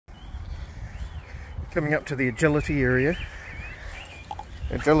Coming up to the agility area.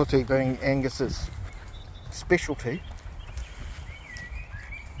 Agility being Angus's specialty.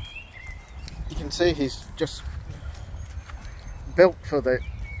 You can see he's just built for the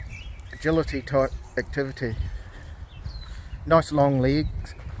agility type activity. Nice long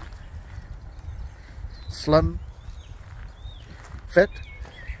legs, slim, fit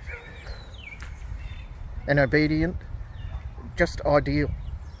and obedient, just ideal.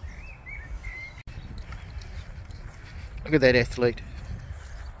 Look at that athlete,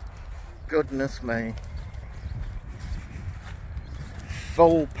 goodness me,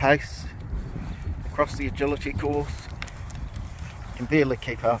 full pace across the agility course, can barely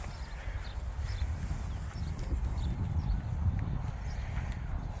keep up.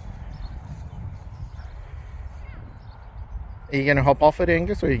 Are you going to hop off it,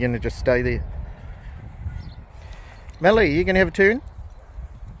 Angus, or are you going to just stay there? Millie, are you going to have a turn?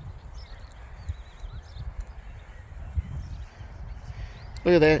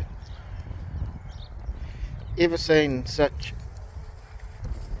 Look at that. Ever seen such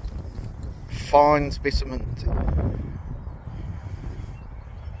fine specimens?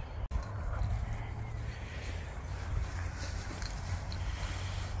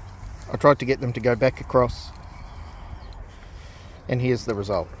 I tried to get them to go back across. And here's the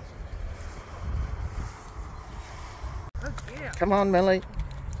result. Come on, Millie.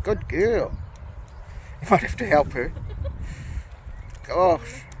 Good girl. You might have to help her.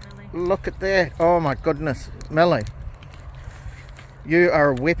 Gosh, look at that. Oh my goodness. Millie, you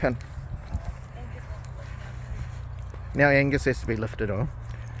are a weapon. Now Angus has to be lifted on.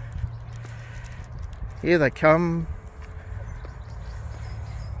 Here they come.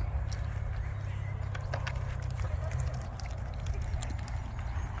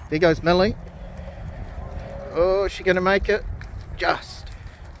 There goes Millie. Oh, is she going to make it? Just.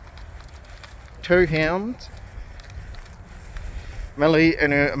 2 hounds. Millie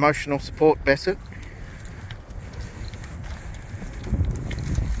and her emotional support Basset.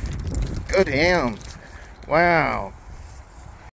 Good hound. Wow.